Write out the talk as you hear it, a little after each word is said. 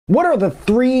What are the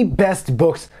 3 best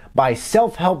books by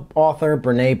self-help author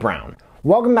Brene Brown?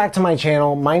 Welcome back to my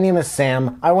channel. My name is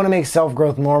Sam. I want to make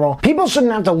self-growth normal. People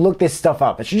shouldn't have to look this stuff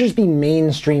up. It should just be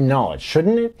mainstream knowledge,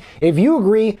 shouldn't it? If you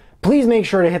agree, please make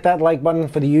sure to hit that like button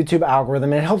for the YouTube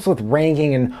algorithm. It helps with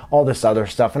ranking and all this other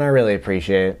stuff, and I really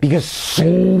appreciate it because so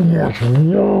much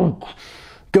work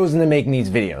goes into making these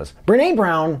videos. Brene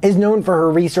Brown is known for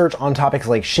her research on topics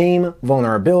like shame,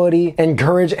 vulnerability, and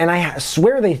courage, and I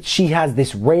swear that she has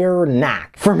this rare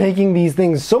knack for making these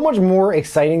things so much more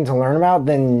exciting to learn about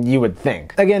than you would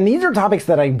think. Again, these are topics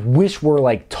that I wish were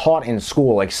taught in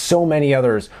school, like so many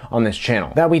others on this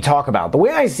channel that we talk about. The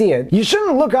way I see it, you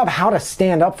shouldn't look up how to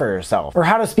stand up for yourself or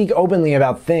how to speak openly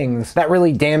about things that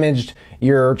really damaged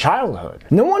your childhood.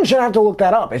 No one should have to look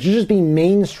that up. It should just be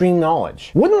mainstream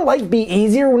knowledge. Wouldn't life be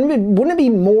easier? Wouldn't it be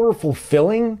more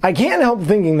fulfilling? I can't help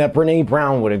thinking that Brene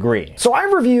Brown would agree. So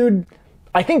I've reviewed,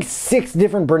 I think, 6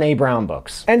 different Brene Brown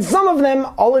books. And some of them,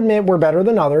 I'll admit, were better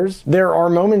than others. There are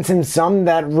moments in some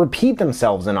that repeat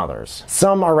themselves in others.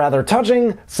 Some are rather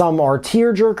touching, some are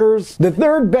tearjerkers. The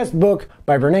 3rd best book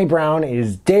by Brene Brown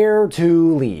is Dare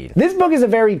to Lead. This book is a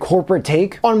very corporate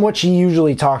take on what she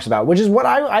usually talks about, which is what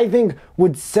I think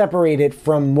would separate it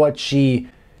from what she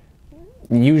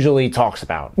usually talks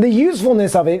about. The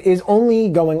usefulness of it is only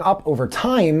going up over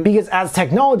time because as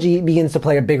technology begins to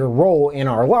play a bigger role in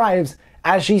our lives,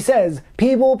 as she says,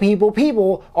 people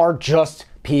are just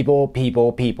people.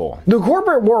 The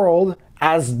corporate world,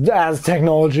 as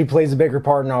technology plays a bigger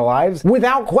part in our lives,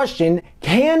 without question,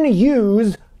 can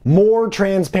use more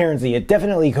transparency. It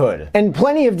definitely could. And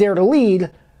plenty of Dare to Lead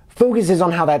focuses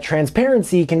on how that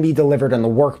transparency can be delivered in the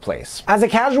workplace. As a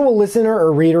casual listener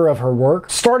or reader of her work,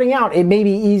 starting out, it may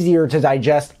be easier to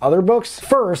digest other books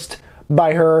first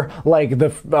by her, like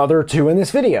the other 2 in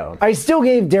this video. I still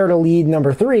gave Dare to Lead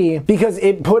number 3 because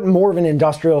it put more of an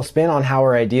industrial spin on how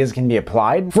her ideas can be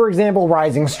applied. For example,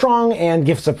 Rising Strong and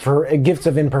Gifts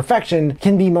of Imperfection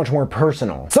can be much more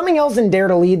personal. Something else in Dare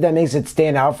to Lead that makes it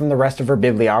stand out from the rest of her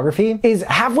bibliography is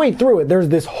halfway through it, there's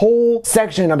this whole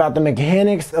section about the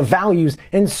mechanics of values,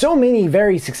 and so many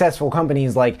very successful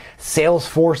companies like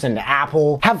Salesforce and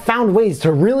Apple have found ways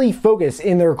to really focus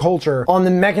in their culture on the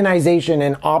mechanization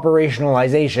and operationalization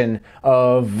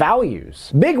of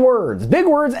values. Big words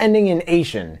ending in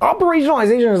ation.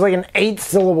 Operationalization is like an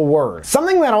 8-syllable word.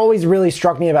 Something that always really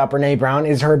struck me about Brene Brown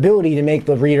is her ability to make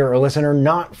the reader or listener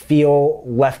not feel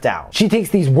left out. She takes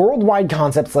these worldwide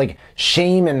concepts like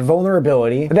shame and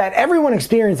vulnerability that everyone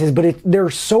experiences, but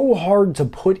they're so hard to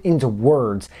put into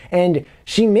words, and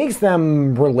she makes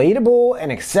them relatable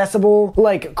and accessible,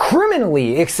 like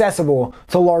criminally accessible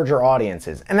to larger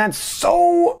audiences. And that's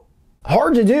so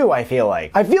hard to do, I feel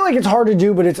like. It's hard to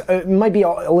do, but it might be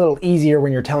a little easier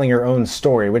when you're telling your own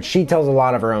story, which she tells a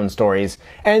lot of her own stories,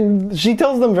 and she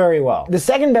tells them very well. The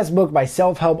 2nd best book by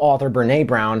self-help author Brene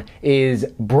Brown is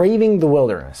Braving the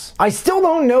Wilderness. I still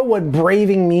don't know what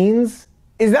braving means.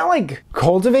 Is that like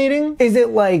cultivating? Is it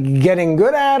like getting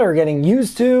good at or getting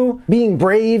used to? Being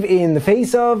brave in the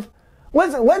face of?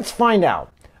 Let's find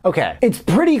out. Okay, it's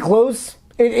pretty close.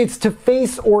 It's to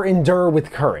face or endure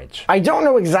with courage. I don't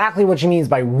know exactly what she means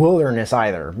by wilderness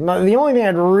either. The only thing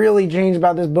I'd really change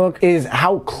about this book is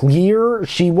how clear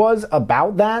she was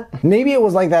about that. Maybe it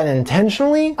was like that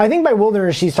intentionally. I think by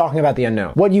wilderness, she's talking about the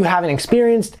unknown. What you haven't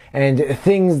experienced and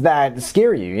things that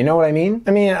scare you. You know what I mean?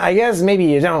 I guess maybe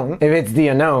you don't if it's the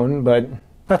unknown, but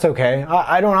that's okay.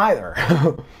 I don't either.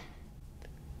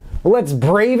 Let's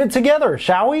brave it together,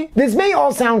 shall we? This may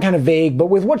all sound kind of vague,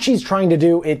 but with what she's trying to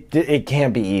do, it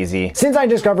can't be easy. Since I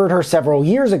discovered her several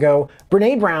years ago,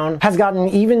 Brene Brown has gotten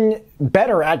even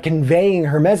better at conveying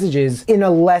her messages in a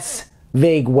less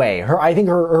vague way. I think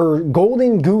her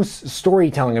golden goose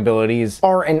storytelling abilities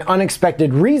are an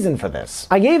unexpected reason for this.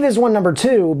 I gave this one number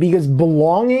 2 because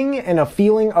belonging and a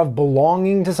feeling of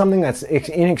belonging to something that's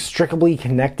inextricably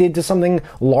connected to something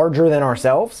larger than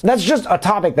ourselves, that's just a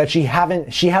topic that she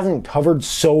hasn't covered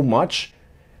so much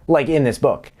like in this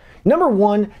book. Number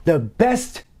 1, the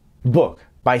best book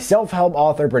by self-help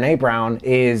author Brene Brown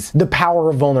is The Power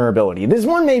of Vulnerability. This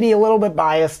one may be a little bit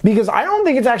biased because I don't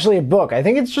think it's actually a book. I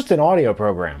think it's just an audio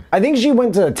program. I think she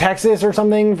went to Texas or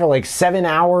something for like 7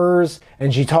 hours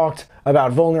and she talked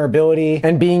about vulnerability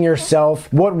and being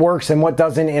yourself, what works and what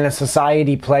doesn't in a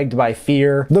society plagued by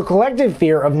fear. The collective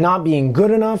fear of not being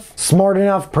good enough, smart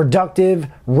enough, productive,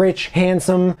 rich,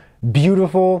 handsome,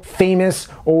 beautiful, famous,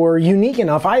 or unique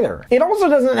enough either. It also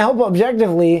doesn't help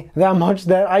objectively that much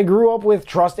that I grew up with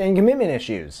trust and commitment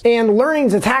issues. And learning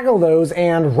to tackle those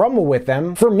and rumble with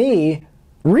them, for me,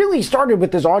 really started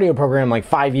with this audio program like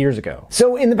 5 years ago.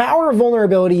 So in The Power of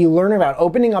Vulnerability, you learn about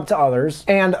opening up to others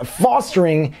and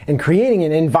fostering and creating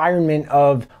an environment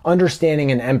of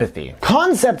understanding and empathy.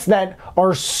 Concepts that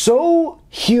are so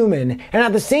human and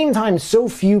at the same time so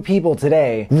few people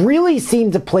today really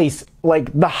seem to place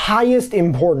like the highest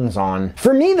importance on.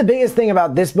 For me, the biggest thing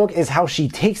about this book is how she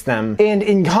takes them, and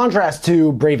in contrast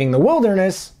to Braving the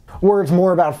Wilderness, where it's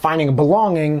more about finding a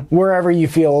belonging wherever you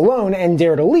feel alone, and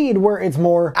Dare to Lead, where it's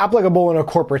more applicable in a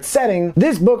corporate setting,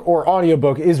 this book or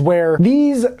audiobook is where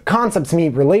these concepts meet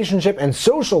relationship and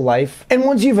social life. And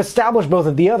once you've established both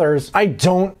of the others, I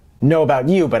don't know about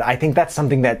you, but I think that's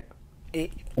something that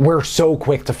we're so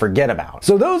quick to forget about.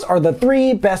 So those are the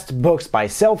 3 best books by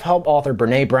self-help author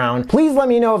Brene Brown. Please let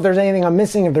me know if there's anything I'm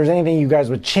missing, if there's anything you guys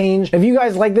would change. If you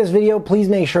guys like this video, please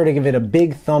make sure to give it a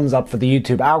big thumbs up for the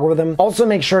YouTube algorithm. Also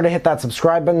make sure to hit that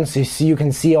subscribe button so you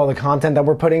can see all the content that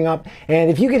we're putting up.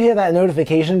 And if you could hit that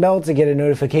notification bell to get a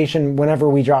notification whenever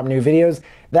we drop new videos,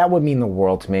 that would mean the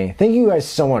world to me. Thank you guys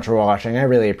so much for watching. I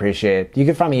really appreciate it. You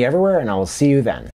can find me everywhere, and I will see you then.